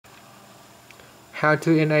how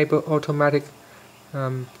to enable automatic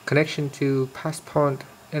connection to Passpoint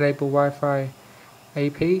enable Wi-Fi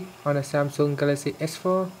AP on a Samsung Galaxy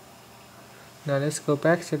S4. Now let's go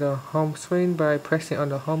back to the home screen by pressing on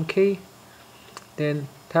the home key. Then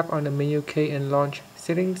tap on the menu key and launch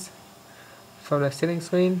settings. From the settings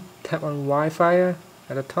screen, tap on Wi-Fi at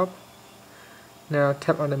the top. Now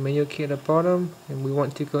tap on the menu key at the bottom, and we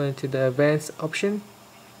want to go into the advanced option.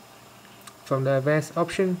 From the advanced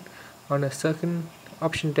option, on the second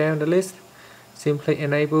option down the list, simply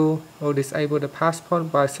enable or disable the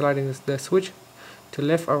Passpoint by sliding the switch to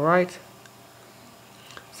left or right.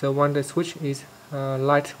 So when the switch is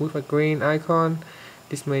light with a green icon,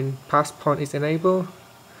 this means Passpoint is enabled.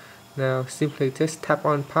 Now simply just tap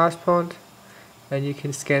on Passpoint and you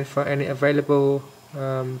can scan for any available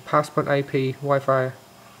Passpoint AP Wi-Fi.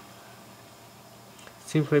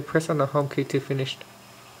 Simply press on the home key to finish.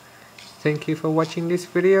 Thank you for watching this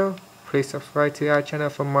video. Please subscribe to our channel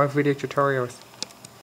for more video tutorials.